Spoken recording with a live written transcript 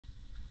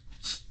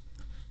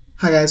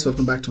Hi guys,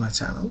 welcome back to my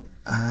channel,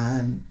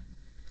 and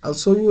I'll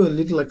show you a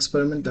little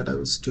experiment that I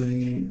was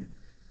doing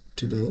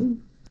today.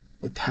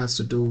 It has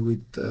to do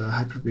with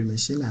Hyper-V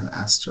machine and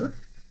Aster,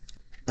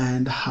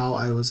 and how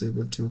I was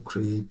able to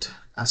create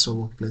Aster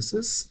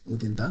workplaces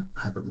within the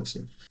Hyper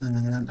machine.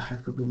 And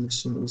Hyper-V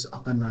machine is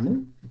up and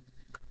running.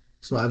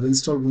 So I've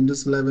installed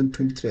Windows 11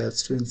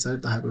 23H2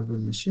 inside the Hyper-V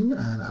machine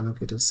and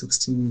allocated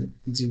 16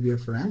 GB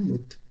of RAM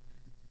with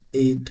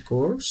 8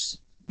 cores.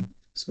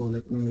 So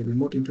let me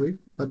remote into it,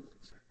 but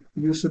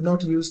you should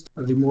not use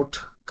a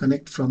remote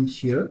connect from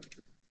here.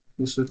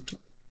 You should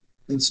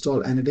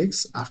install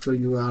NDX after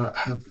you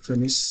have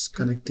finished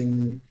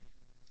connecting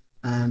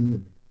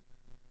and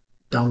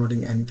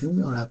downloading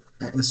anything or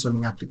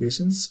installing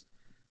applications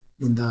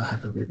in the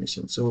Hyper-V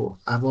machine. So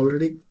I've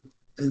already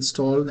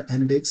installed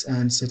NDX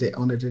and set a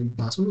on-editing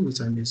password, which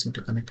I'm using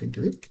to connect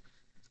into it.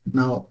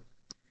 Now,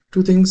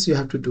 two things you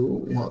have to do.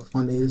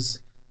 One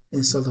is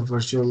install the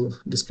virtual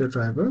display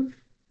driver,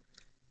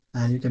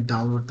 and you can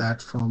download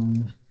that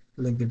from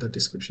link in the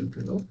description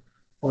below,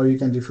 or you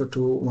can refer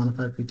to one of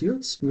our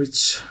videos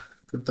which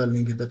put the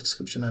link in the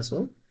description as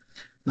well.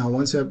 Now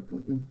once you have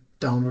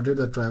downloaded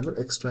the driver,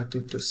 extract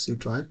it to C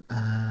drive,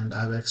 and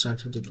I've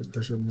extracted it to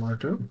virtual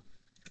monitor.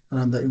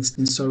 Run the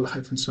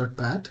install-start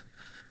pad,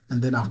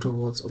 and then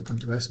afterwards open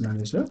device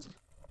manager,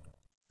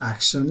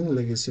 action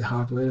legacy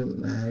hardware,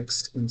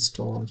 next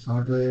install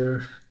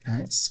hardware,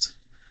 next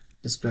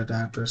display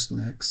adapters,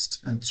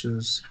 next, and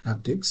choose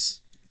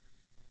haptics,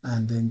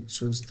 and then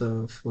choose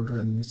the folder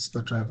in which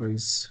the driver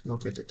is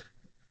located.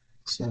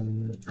 So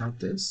add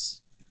this,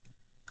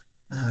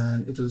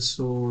 and it will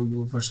show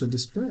you virtual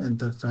display and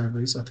the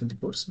driver is authentic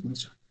code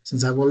signature.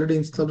 Since I've already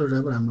installed the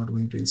driver, I'm not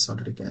going to install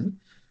it again,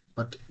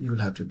 but you will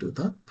have to do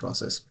the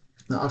process.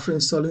 Now after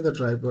installing the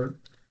driver,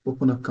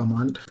 open up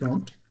command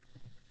prompt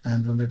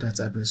and run it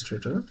as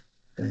administrator,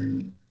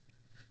 then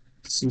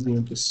cd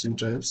into C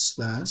drive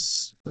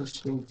slash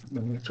virtual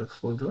monitor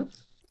folder,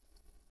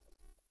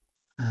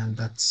 and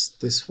that's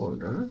this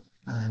folder,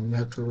 and you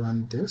have to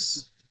run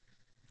this,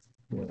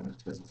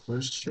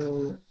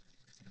 virtual,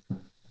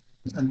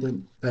 and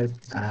then type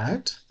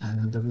add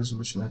and the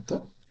resolution at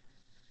the,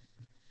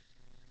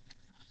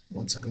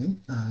 once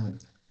again,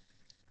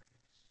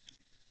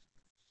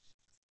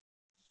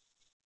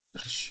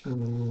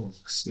 show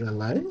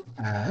CLI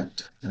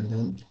add, and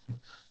then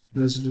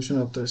resolution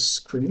of the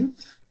screen,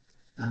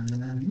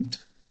 and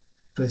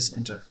press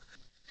enter.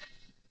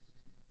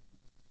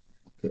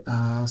 Okay,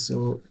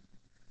 so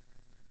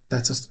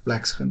that's just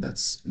black screen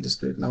that's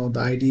displayed. Now the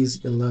ID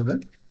is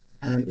 11,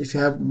 and if you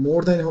have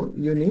more than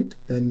you need,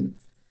 then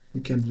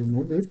you can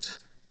remove it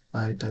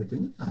by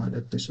typing.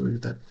 Let me show you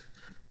that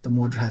the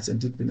mode has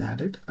indeed been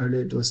added.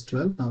 Earlier it was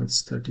 12, now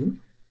it's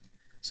 13.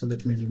 So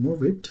let me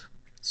remove it.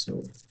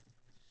 So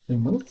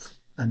remove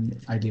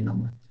and ID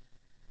number.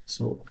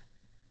 So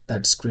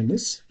that screen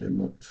is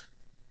removed.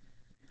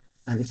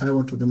 And if I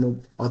want to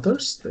remove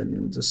others, then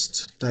you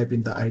just type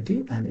in the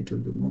ID and it will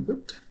remove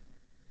it.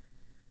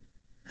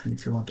 And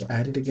if you want to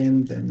add it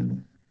again,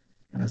 then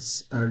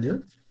as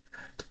earlier.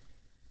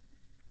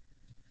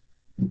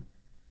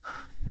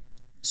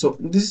 So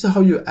this is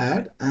how you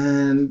add.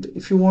 And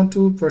if you want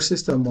to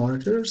persist the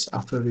monitors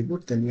after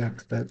reboot, then you have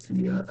to type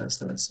here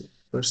as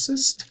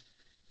persist.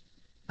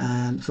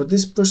 And for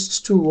this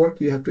persist to work,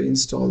 you have to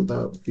install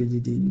the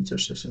VDD user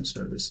session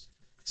service.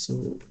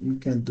 So you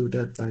can do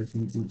that by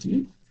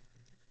VDD,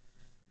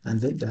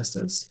 and then that's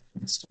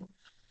install.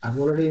 I've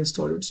already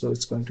installed it, so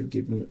it's going to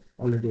give me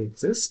already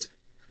exist.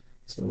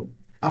 So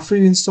after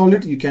you install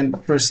it, you can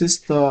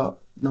persist the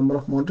number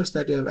of monitors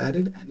that you have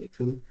added, and it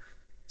will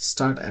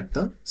start at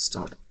the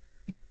start.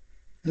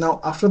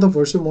 Now after the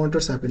virtual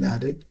monitors have been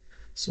added,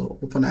 so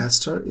open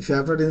Aster. If you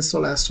haven't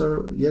installed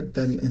Aster yet,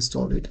 then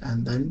install it,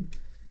 and then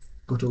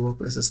go to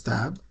workplaces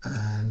tab,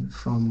 and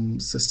from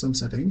system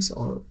settings,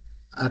 or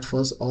at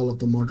first all of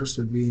the monitors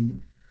will be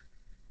in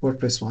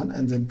workplace 1,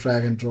 and then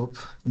drag and drop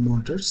the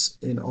monitors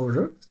in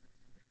order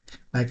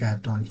like I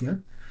have done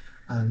here,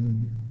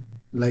 and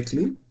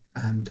likely,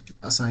 and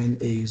assign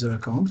a user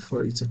account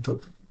for each of the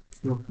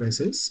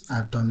workplaces. I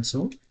have done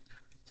so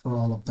for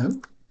all of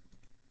them.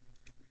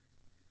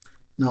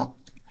 Now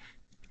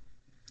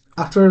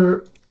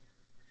after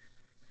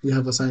you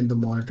have assigned the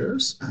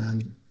monitors,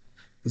 and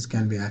this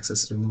can be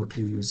accessed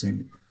remotely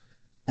using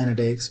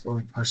NDX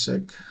or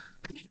Parsec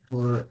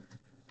or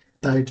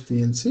tight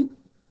VNC.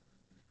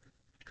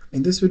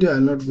 In this video,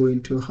 I'll not go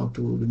into how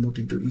to remote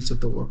into each of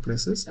the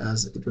workplaces,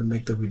 as it will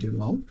make the video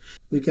long.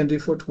 You can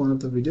refer to one of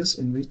the videos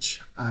in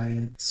which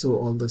I show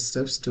all the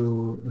steps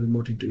to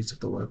remote into each of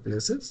the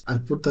workplaces. I'll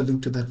put the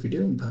link to that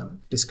video in the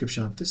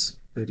description of this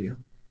video.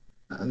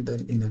 And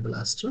then enable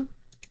Astra.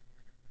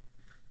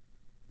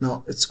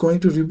 Now it's going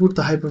to reboot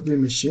the Hyper-V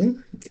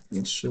machine. Let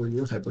me show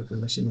you. Hyper-V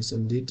machine is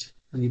indeed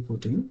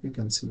rebooting. You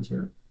can see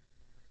here,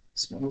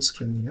 small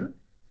screen here.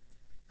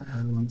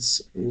 And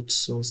once it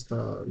shows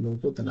the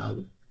logo, then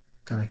I'll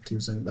connect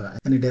using the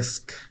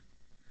AnyDesk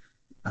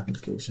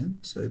application.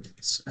 So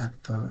it's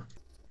at the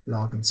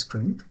login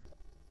screen.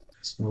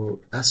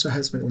 So Astra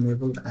has been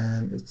enabled,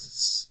 and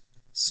it's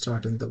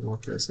starting the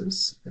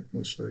WordPress. Let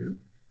me show you.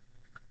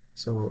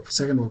 So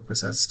second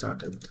WordPress has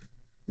started.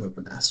 We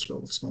open Aster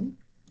also,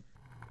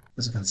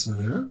 as you can see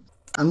here.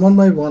 And one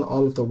by one,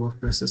 all of the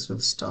WordPresses will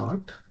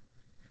start.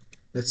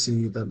 Let's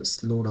see the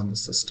load on the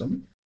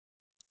system.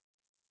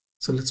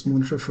 So let's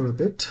monitor for a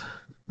bit,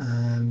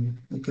 and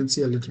you can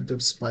see a little bit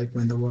of spike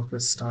when the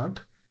WordPress start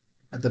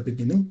at the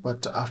beginning,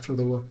 but after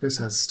the WordPress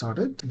has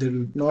started, there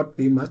will not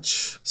be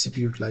much CPU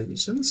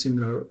utilization,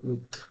 similar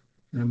with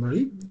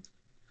memory.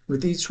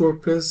 With each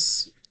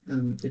WordPress,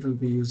 it will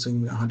be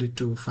using 100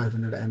 to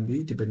 500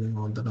 MB depending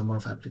on the number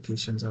of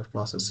applications or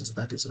processes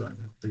that is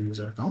running the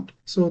user account.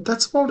 So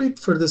that's about it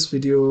for this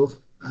video.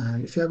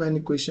 And if you have any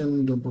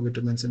question, don't forget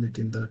to mention it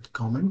in the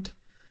comment.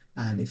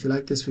 And if you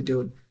like this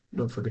video,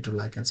 don't forget to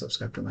like and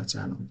subscribe to my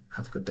channel.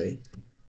 Have a good day.